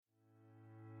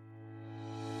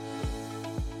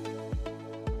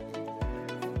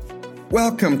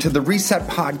Welcome to the Reset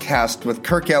Podcast with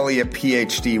Kirk Elliott,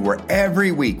 PhD, where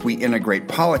every week we integrate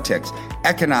politics,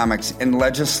 economics, and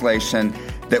legislation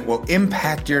that will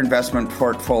impact your investment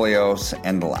portfolios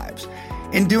and lives.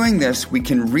 In doing this, we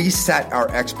can reset our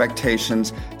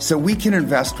expectations so we can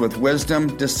invest with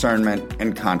wisdom, discernment,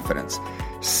 and confidence.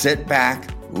 Sit back,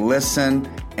 listen,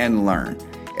 and learn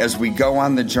as we go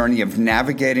on the journey of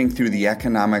navigating through the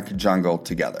economic jungle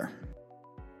together.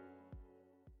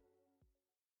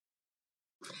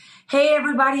 Hey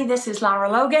everybody, this is Lara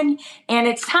Logan, and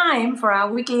it's time for our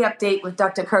weekly update with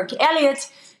Dr. Kirk Elliott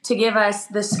to give us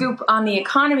the scoop on the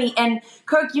economy. And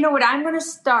Kirk, you know what? I'm going to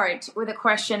start with a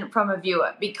question from a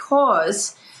viewer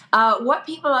because what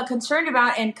people are concerned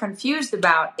about and confused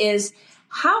about is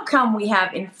how come we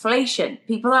have inflation?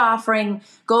 People are offering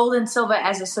gold and silver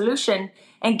as a solution,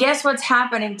 and guess what's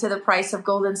happening to the price of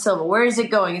gold and silver? Where is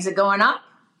it going? Is it going up?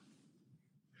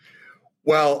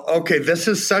 Well, okay, this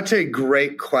is such a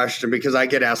great question because I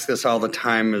get asked this all the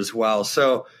time as well.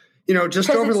 So, just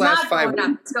over the last 5 weeks,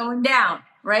 it's going down,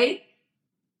 right?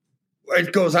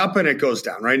 It goes up and it goes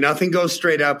down, right? Nothing goes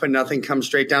straight up and nothing comes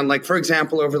straight down. Like, for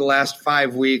example, over the last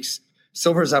 5 weeks,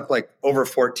 silver's up like over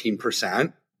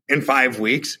 14% in 5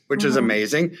 weeks, which is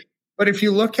amazing. But if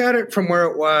you look at it from where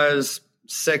it was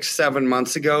 6-7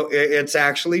 months ago, it's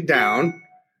actually down.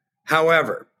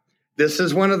 However, this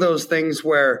is one of those things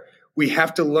where we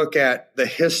have to look at the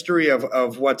history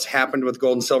of what's happened with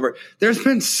gold and silver. There's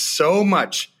been so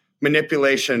much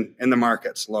manipulation in the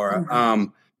markets,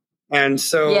 Laura. And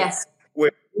so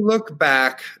when we look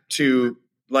back to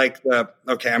I'm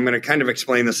going to kind of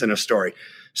explain this in a story.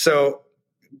 So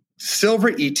silver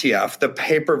ETF, the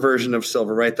paper version of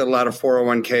silver, right? That a lot of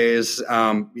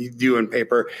 401ks do in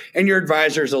paper. And your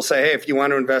advisors will say, hey, if you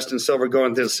want to invest in silver, go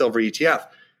into the silver ETF.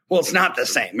 Well, it's not the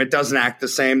same. It doesn't act the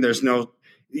same.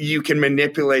 You can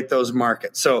manipulate those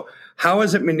markets. So how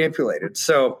is it manipulated?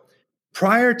 So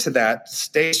prior to that,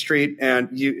 State Street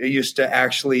used to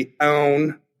actually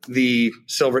own the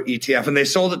silver ETF, and they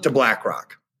sold it to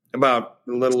BlackRock about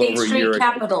a little over a year ago. State Street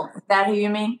Capital, is that who you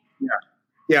mean?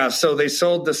 Yeah. So they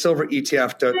sold the silver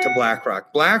ETF to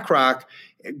BlackRock. BlackRock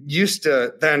used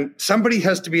to then somebody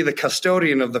has to be the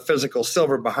custodian of the physical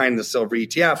silver behind the silver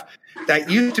ETF. That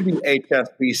used to be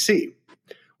HSBC.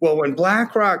 Well, when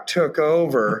BlackRock took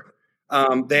over,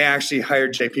 they actually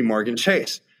hired JP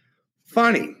Chase.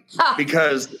 Funny,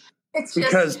 because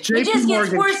JP it just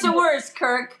gets worse and worse,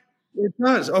 Kirk. It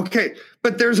does. Okay,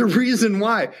 but there's a reason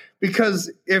why.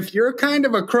 Because if you're kind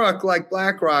of a crook like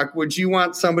BlackRock, would you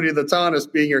want somebody that's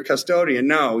honest being your custodian?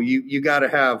 No, you got to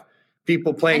have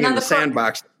people playing in the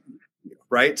sandbox,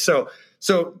 right? So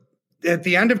at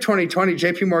the end of 2020,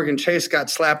 JP Chase got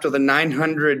slapped with a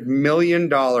 $900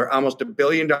 million, almost $1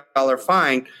 billion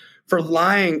fine for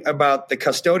lying about the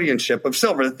custodianship of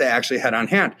silver that they actually had on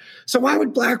hand. So why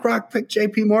would BlackRock pick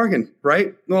JP,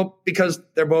 right? Well, because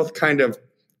they're both kind of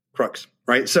crooks,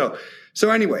 right? So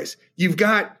anyways,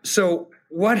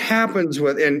 what happens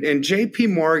with, in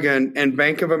JP and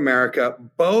Bank of America,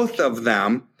 both of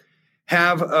them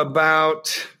have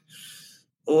about,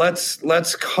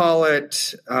 let's call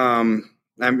it,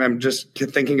 I'm just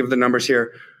thinking of the numbers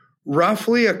here,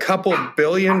 roughly a couple $1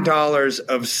 billion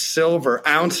of silver,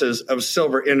 ounces of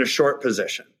silver in a short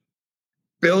position.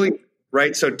 Billion,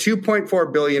 right? So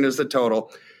 2.4 billion is the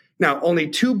total. Now, only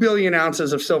 2 billion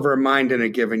ounces of silver are mined in a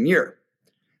given year.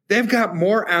 They've got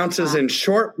more ounces in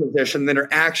short position than are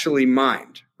actually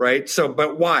mined, right? So,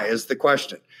 but why is the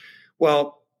question?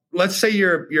 Well, let's say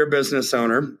you're a business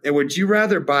owner, and would you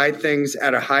rather buy things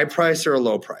at a high price or a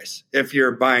low price if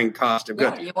you're buying cost of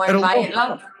goods? Yeah, you want to buy it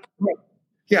low.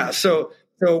 Yeah, so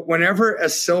whenever a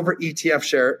silver ETF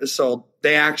share is sold,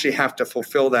 they actually have to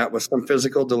fulfill that with some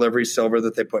physical delivery silver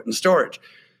that they put in storage.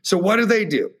 So what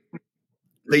do?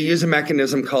 They use a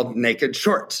mechanism called naked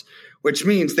shorts, which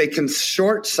means they can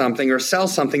short something or sell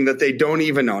something that they don't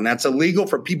even own. That's illegal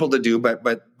for people to do, but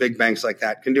big banks like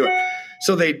that can do it.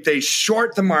 So they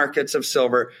short the markets of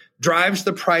silver, drives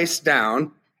the price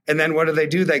down, and then what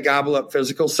do? They gobble up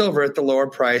physical silver at the lower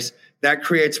price. That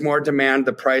creates more demand.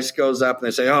 The price goes up, and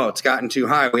they say, "Oh, it's gotten too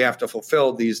high. We have to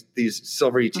fulfill these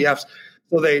silver ETFs."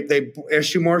 So they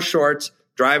issue more shorts,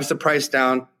 drives the price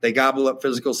down. They gobble up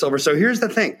physical silver. So here's the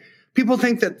thing: people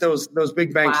think that those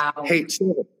big banks hate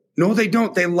silver. No, they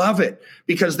don't. They love it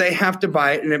because they have to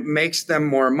buy it, and it makes them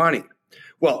more money.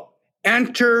 Well,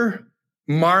 enter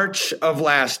March of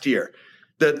last year.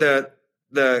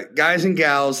 The guys and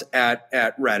gals at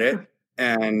Reddit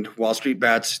and Wall Street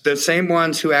Bets, the same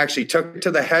ones who actually took it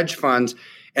to the hedge funds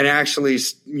and actually,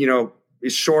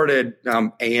 shorted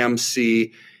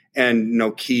AMC and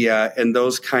Nokia and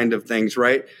those kind of things,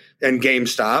 right? And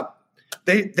GameStop.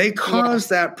 They caused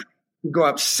that to go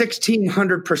up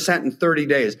 1,600% in 30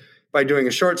 days by doing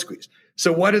a short squeeze.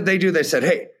 So what did they do? They said,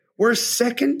 hey, we're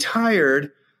sick and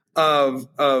tired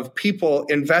of people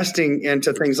investing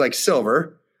into things like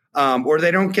silver, or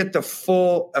they don't get the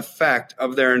full effect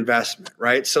of their investment,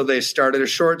 right? So they started a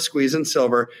short squeeze in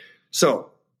silver.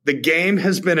 So the game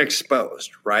has been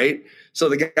exposed, right? So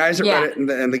the guys at Reddit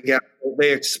and the Gap,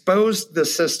 they exposed the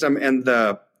system and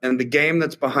the game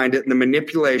that's behind it and the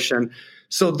manipulation.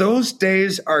 So those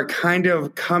days are kind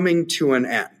of coming to an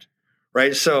end,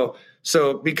 right? So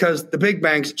because the big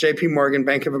banks, JP Morgan,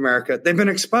 Bank of America, they've been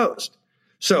exposed.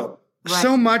 So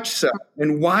much so.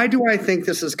 And why do I think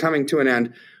this is coming to an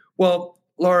end? Well,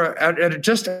 Laura, at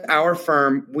just our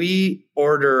firm, we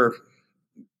order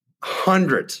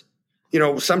hundreds,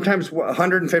 sometimes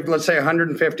 150, let's say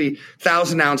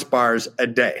 150,000 ounce bars a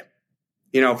day,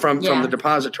 from the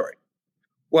depository.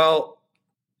 Well,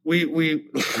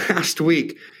 we last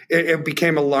week, it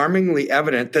became alarmingly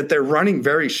evident that they're running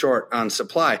very short on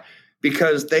supply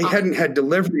because they hadn't had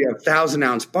delivery of 1,000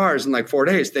 ounce bars in like 4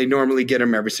 days. They normally get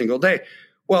them every single day.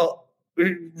 Well,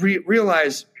 we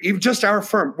realize even just our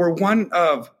firm, we're one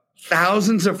of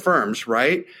thousands of firms,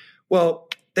 right? Well,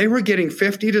 they were getting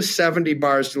 50 to 70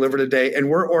 bars delivered a day, and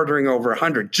we're ordering over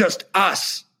 100, just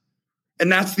us.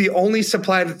 And that's the only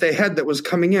supply that they had that was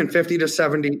coming in, 50 to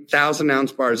 70,000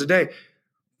 ounce bars a day.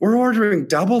 We're ordering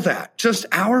double that, just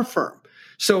our firm.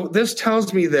 So this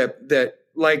tells me that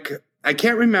like, I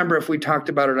can't remember if we talked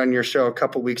about it on your show a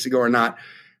couple weeks ago or not,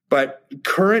 but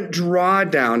current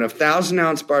drawdown of 1,000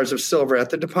 ounce bars of silver at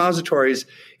the depositories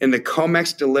in the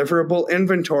COMEX deliverable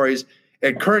inventories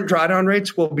at current drawdown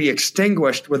rates will be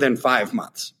extinguished within 5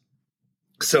 months.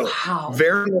 So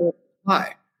very little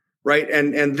supply, right?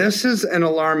 And this is an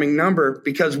alarming number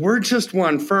because we're just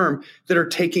one firm that are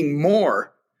taking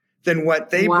more than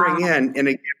what they bring in a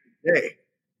given day.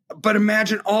 But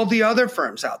imagine all the other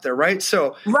firms out there, right?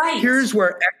 So here's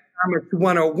where Economics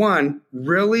 101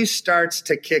 really starts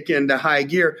to kick into high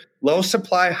gear. Low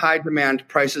supply, high demand,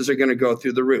 prices are going to go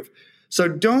through the roof. So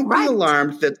don't be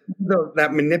alarmed that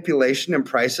that manipulation in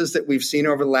prices that we've seen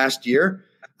over the last year,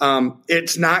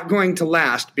 it's not going to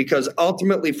last because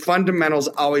ultimately fundamentals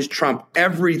always trump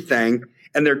everything,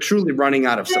 and they're truly running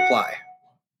out of supply.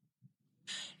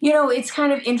 It's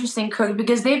kind of interesting, Kirk,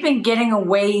 because they've been getting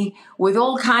away with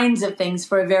all kinds of things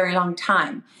for a very long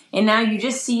time. And now you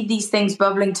just see these things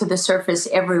bubbling to the surface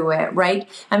everywhere, right?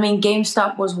 I mean,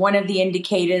 GameStop was one of the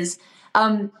indicators.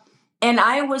 And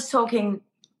I was talking,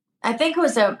 I think it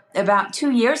was about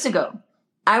 2 years ago,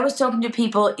 I was talking to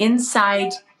people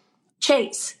inside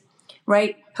Chase,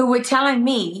 right, who were telling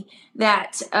me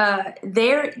that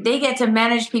they get to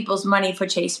manage people's money for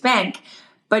Chase Bank,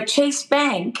 but Chase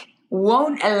Bank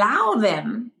won't allow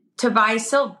them to buy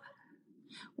silver,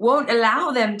 won't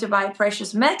allow them to buy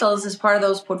precious metals as part of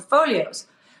those portfolios.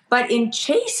 But in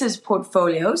Chase's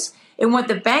portfolios, in what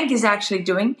the bank is actually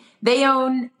doing, they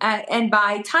own and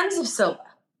buy tons of silver.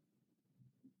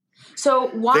 So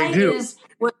why is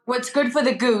what's good for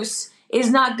the goose is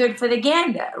not good for the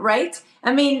gander, right?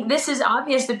 I mean, this is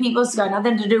obvious to people. It's got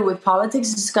nothing to do with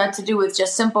politics. It's got to do with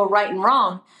just simple right and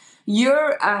wrong.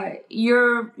 You're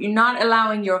not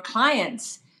allowing your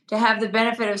clients to have the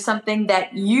benefit of something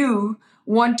that you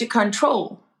want to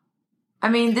control. I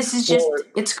mean, this is just,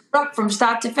 it's corrupt from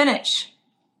start to finish.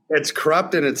 It's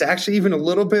corrupt, and it's actually even a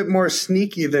little bit more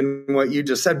sneaky than what you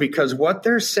just said, because what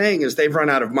they're saying is they've run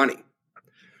out of money,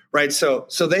 right? So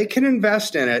they can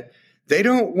invest in it. They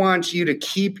don't want you to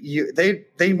keep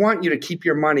they want you to keep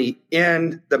your money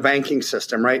in the banking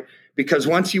system, right? Because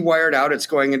once you wire it out, it's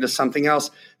going into something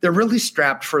else. They're really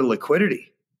strapped for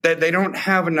liquidity. They don't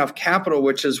have enough capital,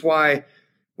 which is why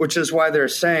they're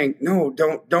saying, no,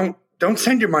 don't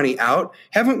send your money out.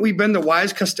 Haven't we been the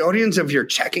wise custodians of your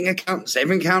checking account and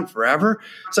saving account forever?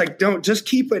 It's like, don't, just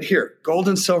keep it here. Gold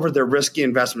and silver, they're risky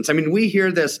investments. I mean, we hear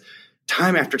this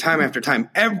time after time after time,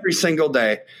 every single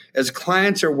day as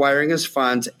clients are wiring us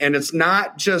funds. And it's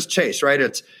not just Chase, right?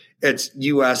 It's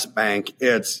U.S. Bank,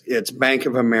 it's Bank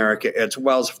of America, it's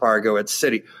Wells Fargo, it's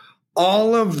Citi.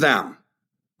 All of them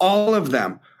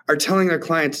are telling their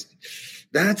clients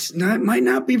might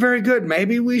not be very good.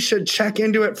 Maybe we should check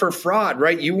into it for fraud,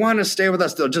 right? You want to stay with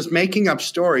us. They're just making up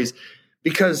stories,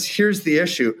 because here's the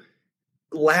issue.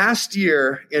 Last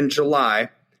year in July,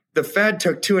 the Fed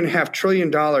took $2.5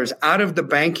 trillion out of the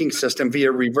banking system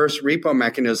via reverse repo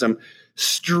mechanism,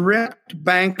 stripped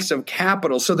banks of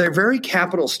capital. So they're very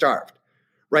capital starved,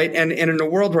 right? And in a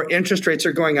world where interest rates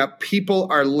are going up, people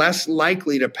are less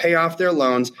likely to pay off their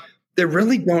loans. They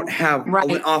really don't have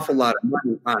an awful lot of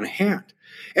money on hand.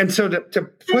 And so to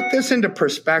put this into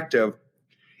perspective,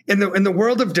 in the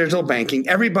world of digital banking,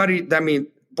 everybody, I mean,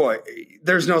 boy,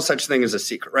 there's no such thing as a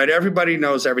secret, right? Everybody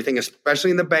knows everything,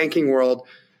 especially in the banking world.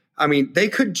 I mean, they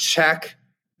could check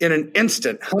in an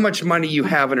instant how much money you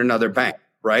have in another bank,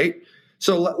 right?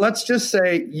 So let's just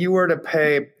say you were to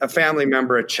pay a family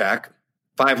member a check,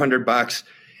 $500.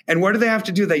 And what do they have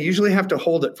to do? They usually have to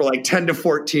hold it for like 10 to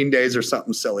 14 days or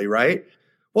something silly, right?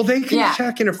 Well, they can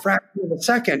check in a fraction of a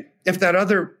second if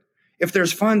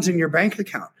there's funds in your bank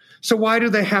account. So why do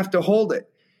they have to hold it?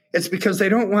 It's because they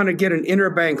don't want to get an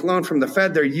interbank loan from the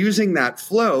Fed. They're using that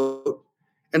float.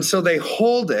 And so they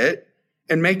hold it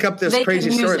and make up this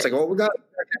crazy story. It's like, well, we got to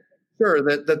sure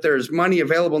that there's money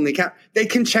available in the account. They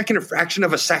can check in a fraction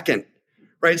of a second,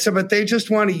 right? So, but they just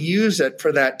want to use it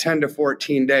for that 10 to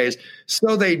 14 days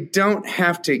so they don't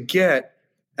have to get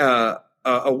a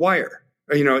wire,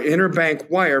 interbank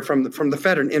wire from the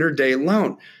Fed, an interday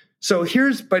loan. So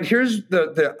here's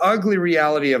the ugly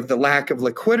reality of the lack of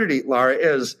liquidity, Lara,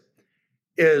 is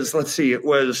let's see, it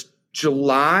was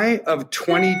July of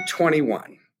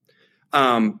 2021.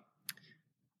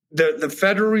 The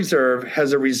Federal Reserve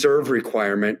has a reserve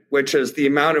requirement, which is the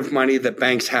amount of money that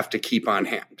banks have to keep on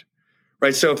hand,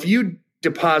 right? So if you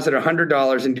deposit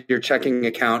 $100 into your checking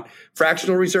account,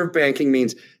 fractional reserve banking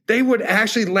means they would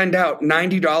actually lend out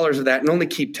 $90 of that and only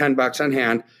keep $10 on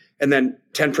hand, and then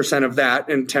 10% of that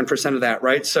and 10% of that,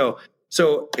 right? So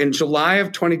in July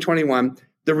of 2021,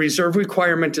 the reserve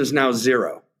requirement is now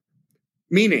zero,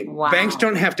 meaning banks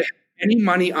don't have to have any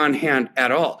money on hand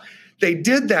at all. They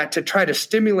did that to try to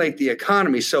stimulate the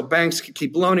economy so banks could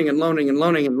keep loaning and loaning and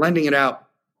loaning and lending it out.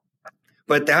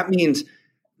 But that means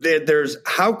that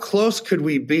how close could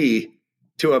we be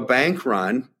to a bank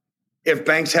run if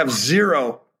banks have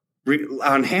zero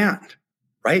on hand,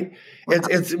 right?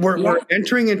 We're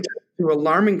entering into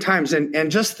alarming times.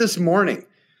 And just this morning,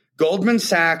 Goldman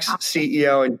Sachs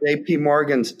CEO and JP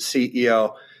Morgan's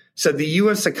CEO said the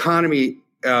U.S. economy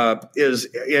is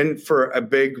in for a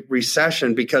big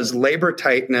recession because labor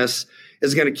tightness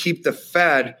is going to keep the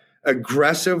Fed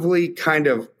aggressively kind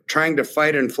of trying to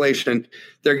fight inflation.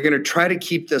 They're going to try to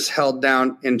keep this held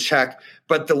down in check.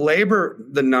 But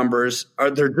the numbers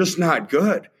they're just not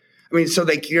good. I mean, so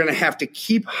they're going to have to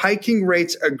keep hiking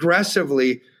rates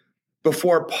aggressively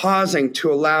before pausing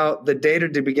to allow the data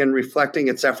to begin reflecting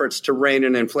its efforts to rein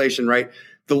in inflation, right?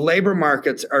 The labor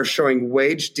markets are showing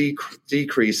wage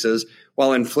decreases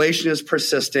while inflation is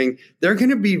persisting. They're going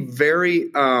to be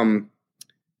very,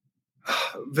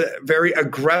 very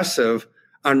aggressive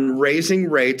on raising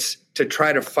rates to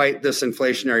try to fight this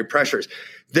inflationary pressures.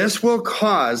 This will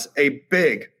cause a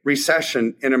big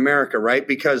recession in America, right?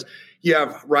 Because you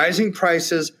have rising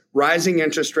prices, rising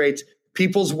interest rates,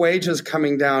 people's wages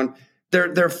coming down.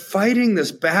 They're fighting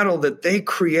this battle that they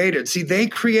created. See, they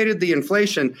created the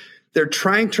inflation. They're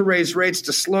trying to raise rates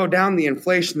to slow down the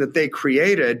inflation that they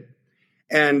created,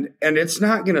 and it's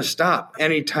not going to stop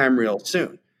anytime real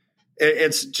soon.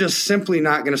 It's just simply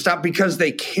not going to stop because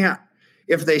they can't.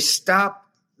 If they stop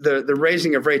the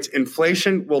raising of rates,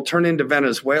 inflation will turn into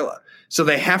Venezuela. So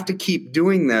they have to keep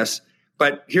doing this.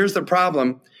 But here's the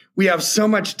problem. We have so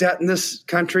much debt in this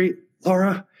country,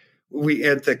 Laura. We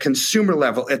at the consumer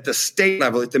level, at the state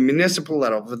level, at the municipal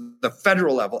level, the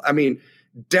federal level. I mean,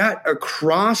 debt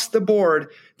across the board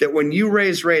that when you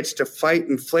raise rates to fight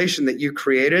inflation that you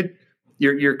created,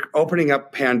 you're opening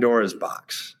up Pandora's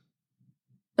box.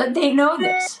 But they know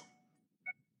this.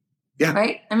 Yeah.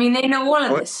 Right? I mean, they know all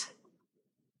of this.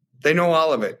 They know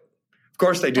all of it. Of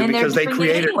course they do, because they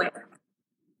created it.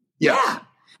 Yes. Yeah.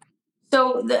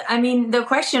 So, the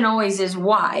question always is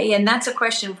why, and that's a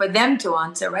question for them to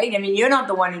answer, right? I mean, you're not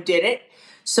the one who did it.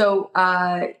 So,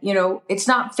 it's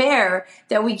not fair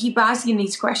that we keep asking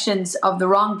these questions of the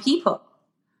wrong people.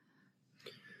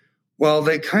 Well,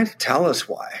 they kind of tell us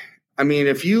why. I mean,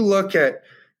 if you look at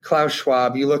Klaus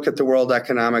Schwab, you look at the World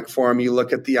Economic Forum, you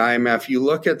look at the IMF, you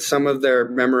look at some of their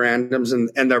memorandums and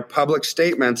their public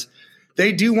statements,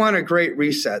 they do want a great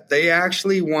reset. They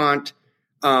actually want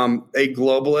a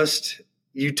globalist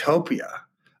utopia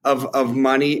of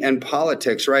money and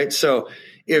politics, right? So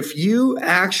if you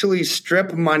actually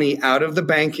strip money out of the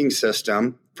banking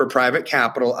system for private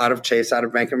capital, out of Chase, out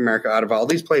of Bank of America, out of all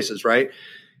these places, right?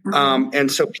 Mm-hmm.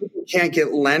 And so people can't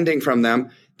get lending from them.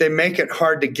 They make it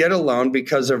hard to get a loan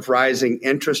because of rising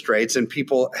interest rates, and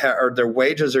people or their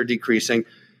wages are decreasing.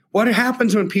 What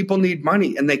happens when people need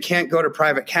money and they can't go to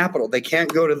private capital? They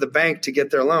can't go to the bank to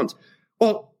get their loans.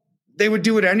 Well, they would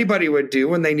do what anybody would do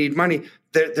when they need money.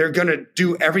 They're going to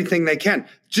do everything they can.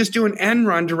 Just do an end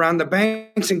run around the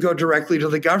banks and go directly to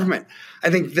the government.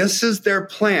 I think this is their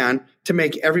plan to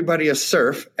make everybody a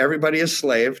serf, everybody a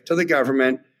slave to the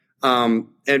government,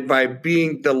 and by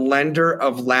being the lender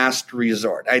of last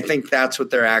resort. I think that's what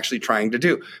they're actually trying to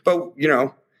do. But,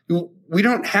 we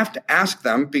don't have to ask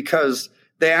them because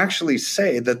they actually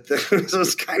say that this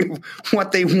is kind of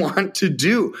what they want to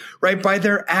do, right? By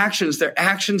their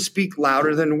actions speak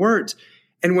louder than words.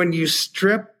 And when you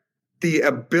strip the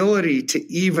ability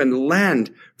to even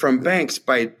lend from banks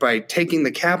by taking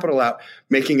the capital out,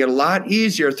 making it a lot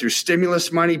easier through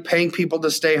stimulus money, paying people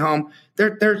to stay home,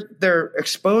 they're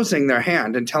exposing their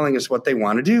hand and telling us what they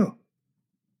want to do.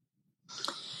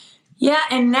 Yeah,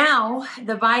 and now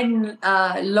the Biden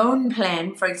loan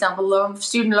plan, for example,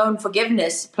 student loan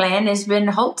forgiveness plan, has been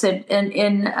halted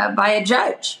by a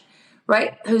judge,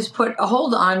 right, who's put a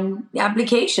hold on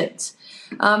applications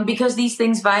because these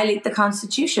things violate the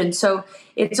Constitution. So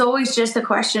it's always just a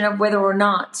question of whether or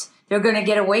not they're going to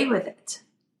get away with it.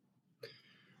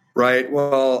 Right.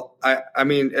 Well, I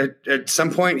mean, at some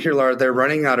point here, Lara, they're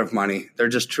running out of money. They're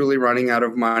just truly running out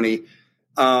of money.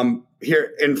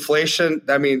 Here, inflation,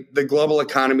 I mean, the global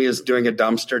economy is doing a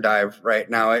dumpster dive right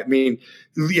now. I mean,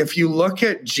 if you look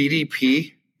at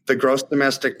GDP, the gross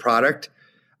domestic product,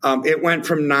 it went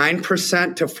from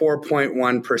 9% to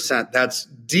 4.1%. That's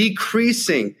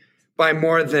decreasing by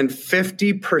more than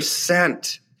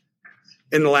 50%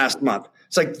 in the last month.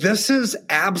 It's like, this is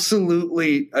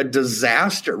absolutely a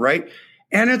disaster, right?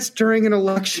 And it's during an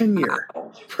election year.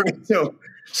 Right?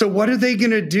 So what are they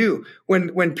going to do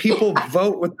when people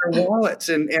vote with their wallets?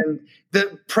 And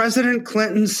the President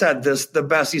Clinton said this the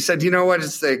best. He said, you know what?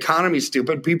 It's the economy,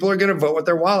 stupid. People are going to vote with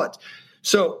their wallets.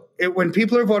 So when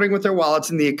people are voting with their wallets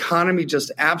and the economy just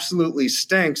absolutely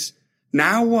stinks,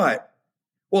 now what?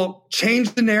 Well,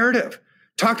 change the narrative.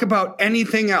 Talk about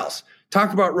anything else.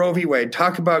 Talk about Roe v. Wade.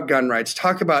 Talk about gun rights.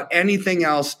 Talk about anything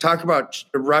else. Talk about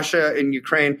Russia and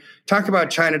Ukraine. Talk about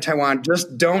China, Taiwan.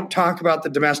 Just don't talk about the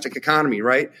domestic economy,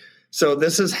 right? So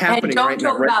this is happening right now. And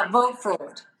don't talk about vote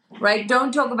fraud, right?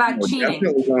 Don't talk about cheating.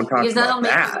 Definitely don't talk because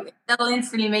about that'll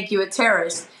instantly make you a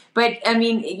terrorist. But I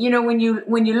mean, when you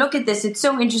look at this, it's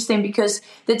so interesting because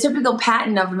the typical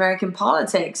pattern of American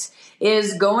politics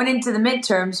is going into the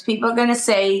midterms, people are going to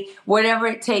say whatever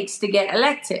it takes to get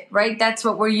elected, right? That's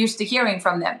what we're used to hearing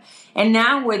from them. And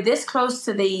now we're this close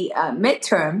to the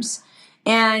midterms,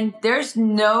 and there's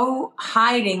no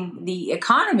hiding the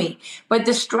economy. But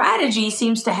the strategy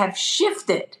seems to have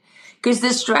shifted. Because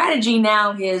the strategy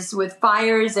now is with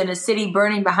fires and a city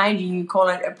burning behind you, you call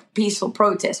it a peaceful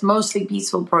protest, mostly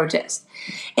peaceful protest.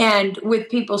 And with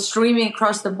people streaming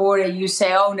across the border, you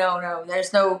say, oh, no,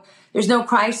 there's no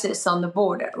crisis on the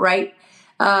border, right?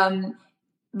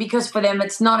 Because for them,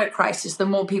 it's not a crisis. The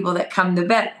more people that come, the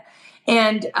better.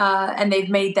 And they've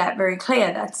made that very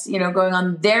clear. That's, going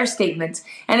on their statements.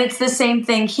 And it's the same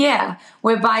thing here,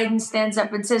 where Biden stands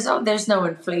up and says, oh, there's no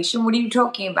inflation. What are you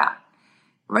talking about?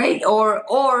 Right?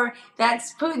 Or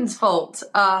that's Putin's fault.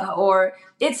 Or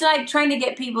it's like trying to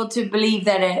get people to believe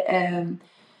that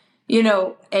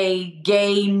a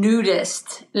gay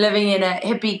nudist living in a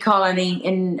hippie colony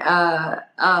in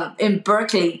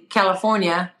Berkeley,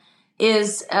 California,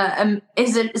 is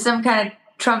some kind of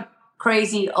Trump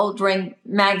crazy alt-right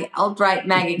MAGA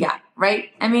guy, right?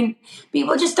 I mean,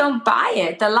 people just don't buy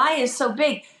it. The lie is so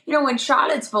big. When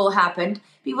Charlottesville happened,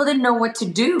 people didn't know what to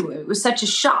do. It was such a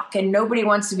shock, and nobody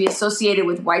wants to be associated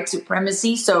with white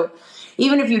supremacy. So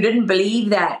even if you didn't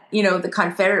believe that, the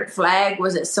Confederate flag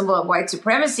was a symbol of white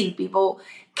supremacy, people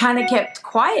kind of kept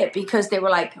quiet because they were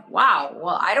like, wow,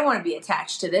 well, I don't want to be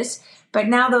attached to this. But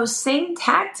now those same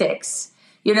tactics,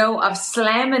 of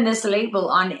slamming this label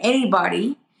on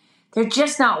anybody, they're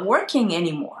just not working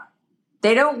anymore.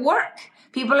 They don't work.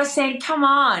 People are saying, come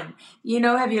on,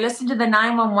 have you listened to the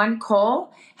 911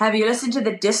 call? Have you listened to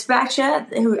the dispatcher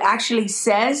who actually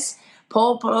says,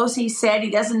 Paul Pelosi said he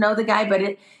doesn't know the guy, but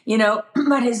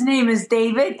but his name is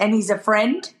David and he's a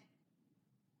friend?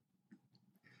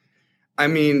 I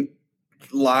mean,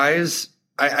 lies.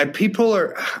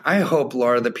 I hope,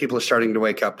 Laura, that people are starting to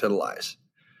wake up to the lies.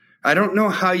 I don't know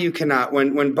how you cannot.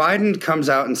 When Biden comes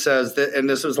out and says that, and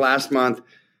this was last month,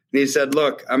 and he said,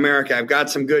 look, America, I've got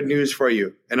some good news for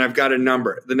you, and I've got a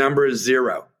number. The number is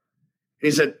 0. And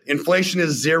he said, inflation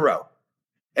is 0.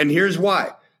 And here's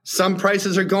why. Some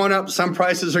prices are going up, some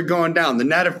prices are going down. The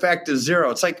net effect is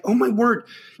 0. It's like, oh, my word,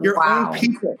 your own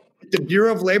people. The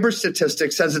Bureau of Labor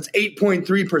Statistics says it's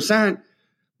 8.3%.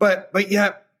 But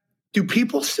yet, do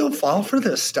people still fall for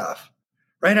this stuff?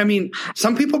 Right? I mean,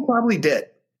 some people probably did.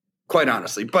 Quite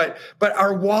honestly, but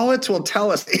our wallets will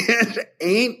tell us it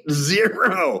ain't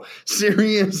 0.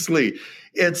 Seriously,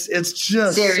 it's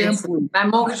just simply. My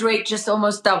mortgage rate just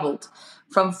almost doubled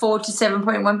from 4 to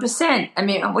 7.1%. I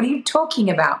mean, what are you talking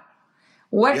about?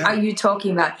 What are you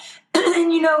talking about?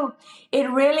 And it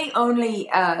really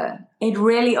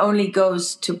only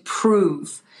goes to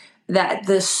prove that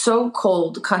the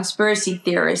so-called conspiracy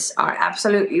theorists are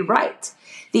absolutely right.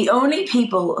 The only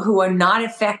people who are not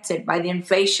affected by the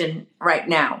inflation right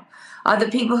now are the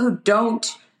people who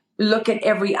don't look at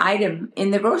every item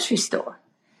in the grocery store,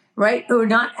 right? Who are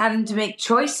not having to make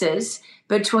choices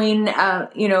between,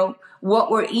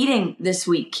 what we're eating this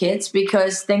week, kids,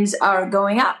 because things are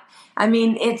going up. I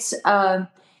mean, it's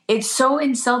so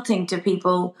insulting to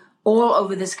people all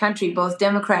over this country, both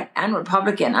Democrat and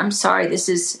Republican. I'm sorry, this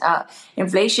is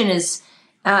inflation is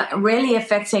really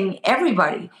affecting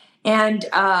everybody. And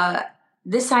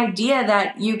this idea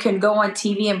that you can go on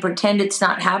TV and pretend it's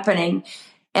not happening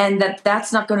and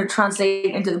that's not going to translate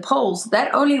into the polls,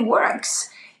 that only works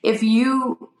if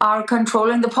you are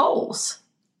controlling the polls.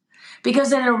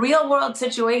 Because in a real world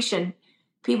situation,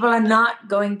 people are not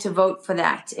going to vote for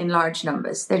that in large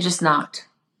numbers. They're just not.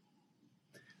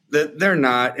 They're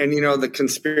not. And, the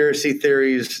conspiracy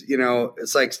theories,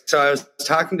 it's like, so I was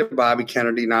talking to Bobby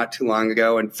Kennedy not too long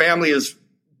ago, and family is,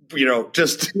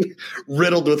 just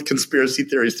riddled with conspiracy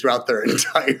theories throughout their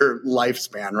entire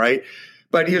lifespan, right?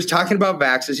 But he was talking about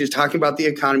vaxxers. He was talking about the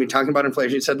economy, talking about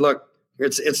inflation. He said, look,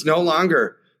 it's no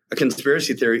longer a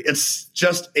conspiracy theory. It's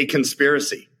just a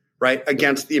conspiracy, right,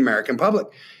 against the American public.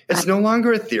 It's no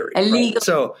longer a theory. A legal right?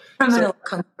 So criminal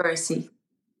conspiracy.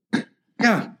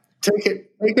 Yeah. Take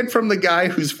it from the guy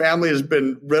whose family has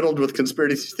been riddled with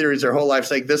conspiracy theories their whole life,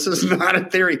 saying this is not a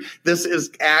theory. This is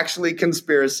actually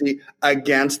conspiracy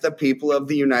against the people of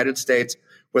the United States,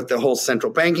 with the whole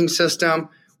central banking system,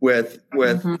 with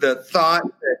the thought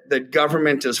that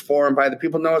government is for and by the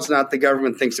people. No, it's not. The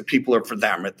government thinks the people are for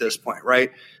them at this point,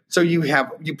 right? So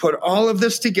you put all of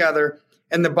this together,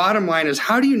 and the bottom line is,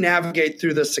 how do you navigate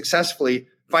through this successfully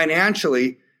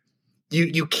financially?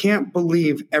 You can't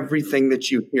believe everything that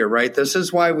you hear, right? This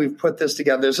is why we've put this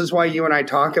together. This is why you and I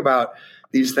talk about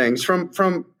these things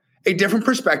from a different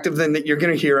perspective than that you're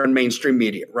going to hear on mainstream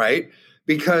media, right?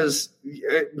 Because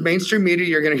mainstream media,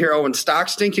 you're going to hear, when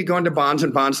stocks stink, you go into bonds,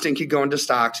 and bonds stink, you go into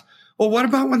stocks. Well, what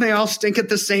about when they all stink at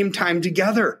the same time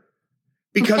together?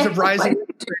 Because of rising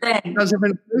because of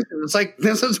inflation. It's like,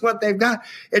 this is what they've got.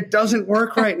 It doesn't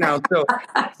work right now.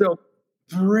 So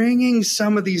bringing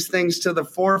some of these things to the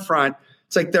forefront,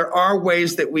 it's like there are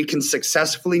ways that we can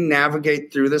successfully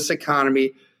navigate through this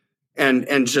economy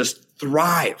and just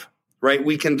thrive, right?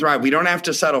 We can thrive. We don't have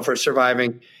to settle for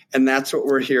surviving, and that's what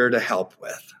we're here to help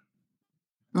with.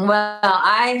 Well,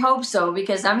 I hope so,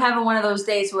 because I'm having one of those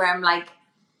days where I'm like,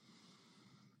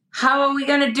 how are we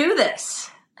going to do this?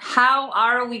 How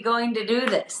are we going to do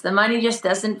this? The money just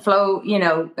doesn't flow,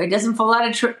 it doesn't fall out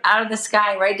of the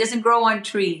sky, right? It doesn't grow on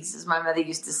trees, as my mother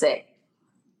used to say.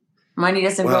 Money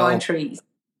doesn't grow on trees.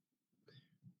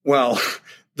 Well,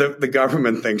 the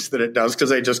government thinks that it does,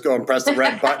 because they just go and press the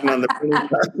red button on the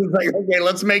it's like, okay,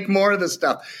 let's make more of this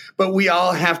stuff. But we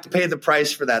all have to pay the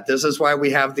price for that. This is why we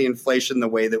have the inflation the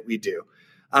way that we do.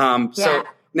 So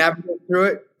navigate through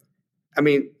it. I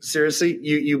mean, seriously,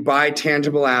 you buy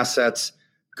tangible assets,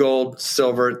 gold,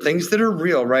 silver, things that are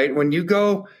real, right? When you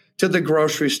go to the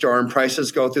grocery store and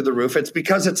prices go through the roof, it's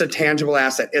because it's a tangible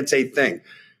asset. It's a thing.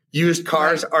 Used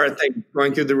cars are a thing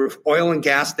going through the roof. Oil and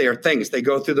gas, they are things. They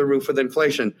go through the roof with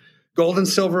inflation. Gold and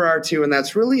silver are too, and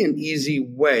that's really an easy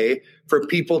way for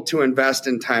people to invest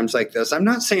in times like this. I'm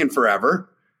not saying forever,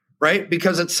 right?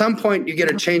 Because at some point you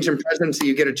get a change in presidency,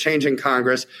 you get a change in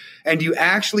Congress, and you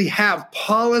actually have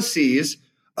policies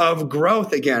of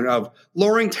growth again, of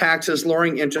lowering taxes,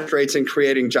 lowering interest rates, and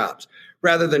creating jobs,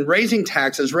 rather than raising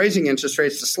taxes, raising interest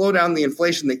rates to slow down the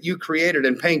inflation that you created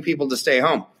and paying people to stay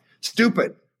home.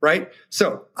 Stupid, right?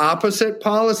 So opposite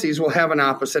policies will have an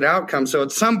opposite outcome. So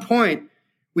at some point,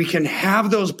 we can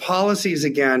have those policies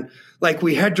again, like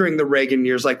we had during the Reagan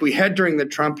years, like we had during the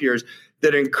Trump years,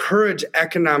 that encourage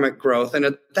economic growth. And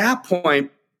at that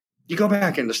point, you go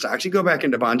back into stocks, you go back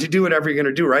into bonds, you do whatever you're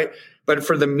going to do, right? But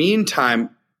for the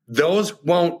meantime, those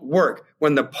won't work.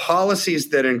 When the policies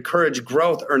that encourage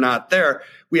growth are not there,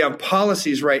 we have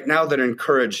policies right now that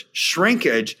encourage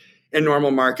shrinkage in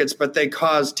normal markets, but they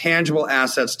cause tangible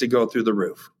assets to go through the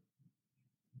roof.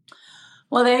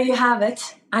 Well, there you have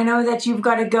it. I know that you've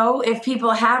got to go. If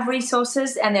people have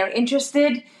resources and they're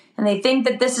interested and they think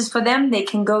that this is for them, they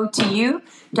can go to you,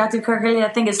 Dr. Kirk Elliott.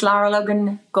 I think it's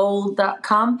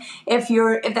laralogangold.com.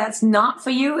 If that's not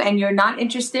for you and you're not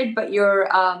interested, but you're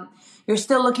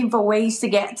still looking for ways to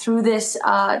get through this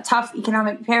tough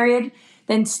economic period,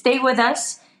 then stay with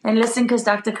us and listen, because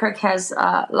Dr. Kirk has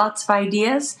lots of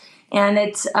ideas, and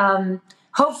it's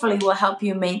hopefully will help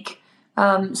you make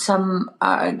some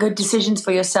good decisions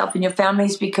for yourself and your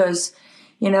families, because,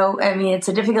 it's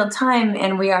a difficult time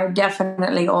and we are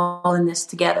definitely all in this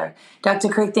together. Dr.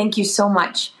 Kirk, thank you so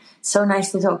much. So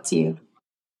nice to talk to you.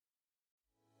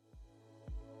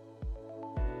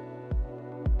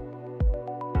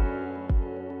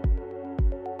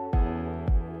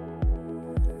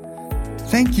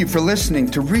 Thank you for listening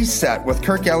to Reset with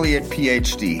Kirk Elliott,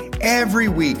 PhD. Every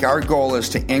week, our goal is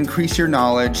to increase your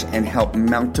knowledge and help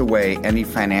melt away any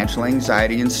financial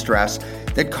anxiety and stress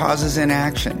that causes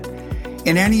inaction.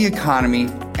 In any economy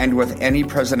and with any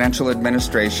presidential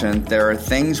administration, there are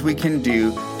things we can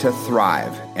do to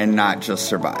thrive and not just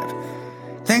survive.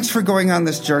 Thanks for going on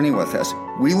this journey with us.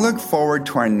 We look forward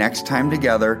to our next time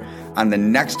together on the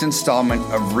next installment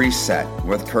of Reset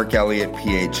with Kirk Elliott,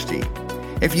 PhD.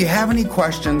 If you have any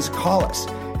questions, call us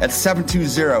at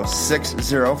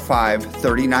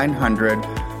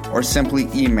 720-605-3900 or simply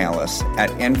email us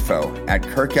at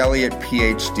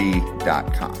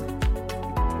info@kirkelliottphd.com.